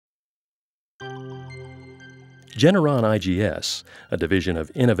Generon IGS, a division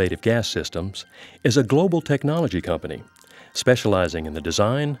of Innovative Gas Systems, is a global technology company specializing in the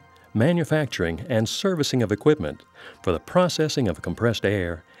design, manufacturing, and servicing of equipment for the processing of compressed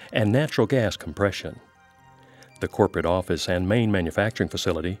air and natural gas compression. The corporate office and main manufacturing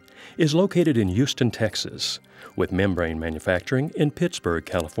facility is located in Houston, Texas, with membrane manufacturing in Pittsburgh,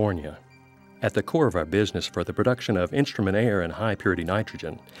 California. At the core of our business for the production of instrument air and high-purity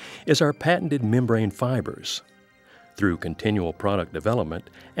nitrogen is our patented membrane fibers. Through continual product development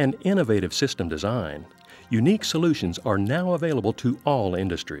and innovative system design, unique solutions are now available to all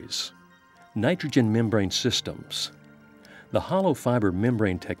industries. Nitrogen membrane systems. The hollow fiber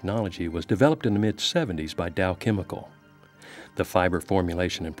membrane technology was developed in the mid-70s by Dow Chemical. The fiber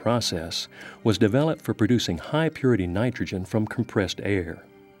formulation and process was developed for producing high-purity nitrogen from compressed air.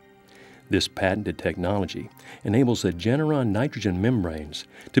 This patented technology enables the Generon nitrogen membranes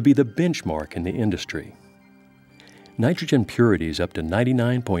to be the benchmark in the industry. Nitrogen purities up to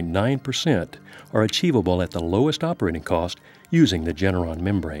 99.9% are achievable at the lowest operating cost using the Generon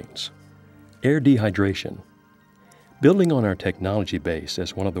membranes. Air dehydration. Building on our technology base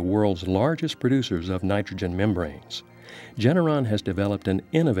as one of the world's largest producers of nitrogen membranes, Generon has developed an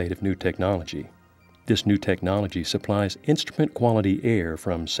innovative new technology. This new technology supplies instrument-quality air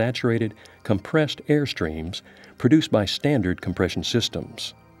from saturated, compressed air streams produced by standard compression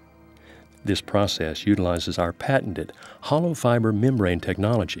systems. This process utilizes our patented hollow fiber membrane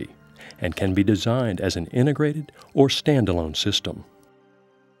technology and can be designed as an integrated or standalone system.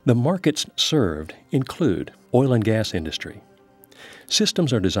 The markets served include oil and gas industry.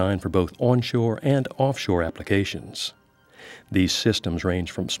 Systems are designed for both onshore and offshore applications. These systems range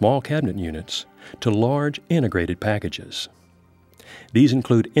from small cabinet units to large integrated packages. These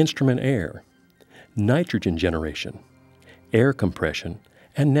include instrument air, nitrogen generation, air compression,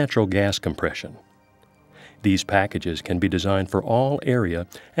 and natural gas compression. These packages can be designed for all area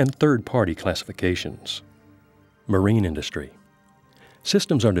and third-party classifications. Marine industry.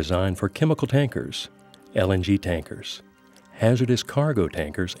 Systems are designed for chemical tankers, LNG tankers, hazardous cargo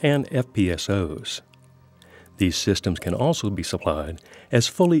tankers, and FPSOs. These systems can also be supplied as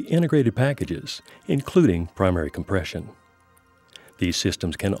fully integrated packages, including primary compression. These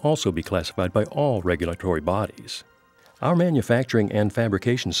systems can also be classified by all regulatory bodies. Our manufacturing and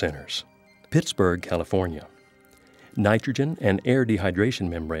fabrication centers. Pittsburgh, California. Nitrogen and air dehydration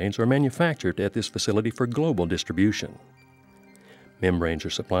membranes are manufactured at this facility for global distribution. Membranes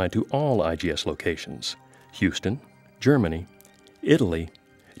are supplied to all IGS locations: Houston, Germany, Italy,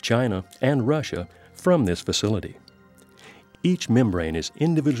 China, and Russia from this facility. Each membrane is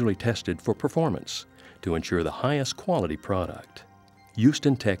individually tested for performance to ensure the highest quality product.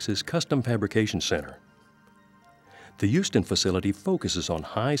 Houston, Texas Custom Fabrication Center. The Houston facility focuses on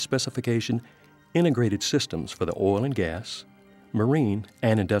high-specification, integrated systems for the oil and gas, marine,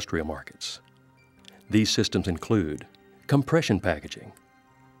 and industrial markets. These systems include compression packaging,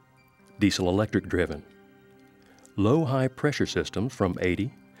 diesel-electric driven, low-high pressure systems from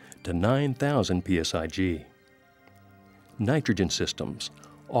 80 to 9,000 psig, nitrogen systems,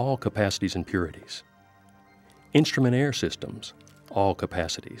 all capacities and purities, instrument air systems, all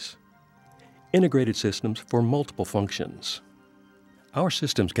capacities, integrated systems for multiple functions. Our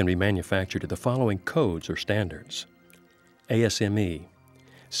systems can be manufactured to the following codes or standards: ASME,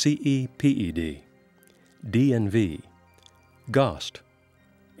 CEPED, DNV, GOST,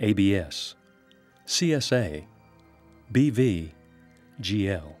 ABS, CSA, BV,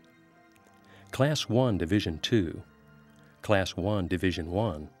 GL, Class 1 Division 2, Class 1 Division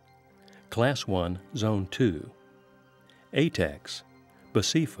 1, Class 1 Zone 2, ATEX,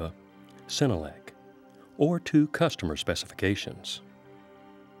 BASIFA, Senelec, or to customer specifications.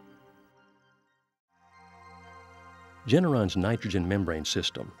 Generon's nitrogen membrane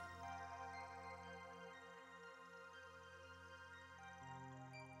system.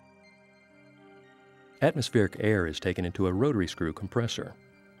 Atmospheric air is taken into a rotary screw compressor.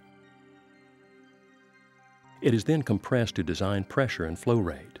 It is then compressed to design pressure and flow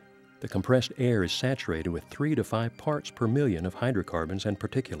rate. The compressed air is saturated with 3 to 5 parts per million of hydrocarbons and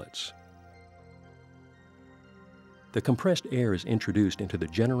particulates. The compressed air is introduced into the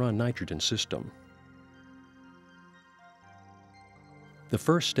Generon nitrogen system. The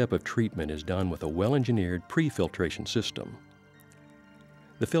first step of treatment is done with a well-engineered pre-filtration system.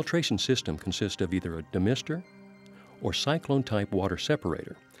 The filtration system consists of either a demister or cyclone-type water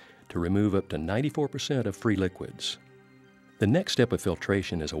separator to remove up to 94% of free liquids. The next step of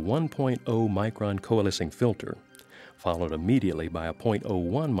filtration is a 1.0 micron coalescing filter, followed immediately by a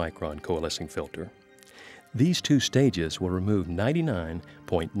 0.01 micron coalescing filter. These two stages will remove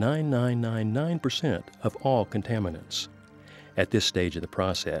 99.9999% of all contaminants. At this stage of the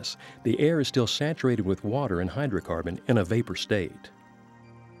process, the air is still saturated with water and hydrocarbon in a vapor state.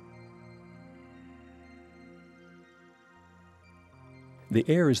 The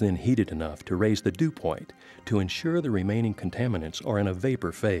air is then heated enough to raise the dew point to ensure the remaining contaminants are in a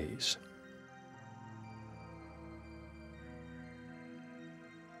vapor phase.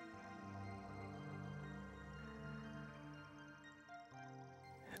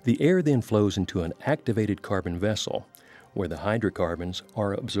 The air then flows into an activated carbon vessel where the hydrocarbons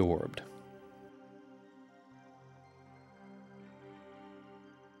are absorbed.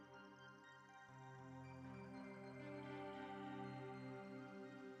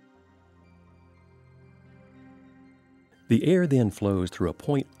 The air then flows through a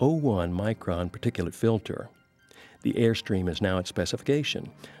 0.01 micron particulate filter. The airstream is now at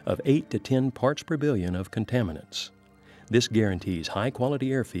specification of 8 to 10 parts per billion of contaminants. This guarantees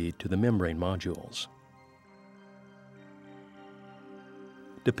high-quality air feed to the membrane modules.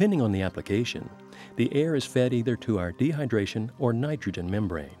 Depending on the application, the air is fed either to our dehydration or nitrogen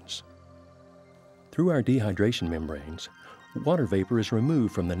membranes. Through our dehydration membranes, water vapor is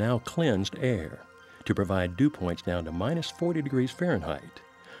removed from the now cleansed air to provide dew points down to -40 degrees Fahrenheit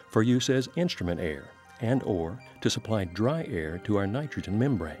for use as instrument air and/or to supply dry air to our nitrogen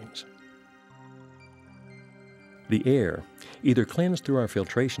membranes. The air, either cleansed through our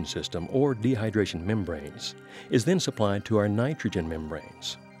filtration system or dehydration membranes, is then supplied to our nitrogen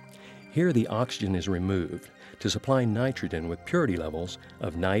membranes. Here the oxygen is removed to supply nitrogen with purity levels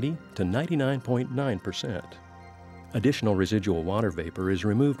of 90 to 99.9%. Additional residual water vapor is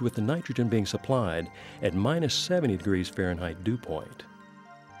removed with the nitrogen being supplied at -70 degrees Fahrenheit dew point.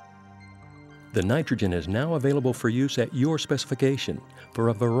 The nitrogen is now available for use at your specification for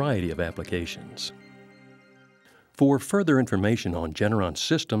a variety of applications. For further information on Generon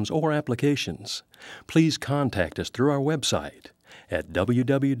systems or applications, please contact us through our website at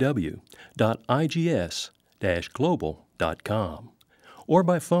www.igs-global.com or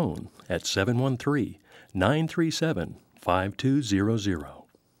by phone at 713-937-5200.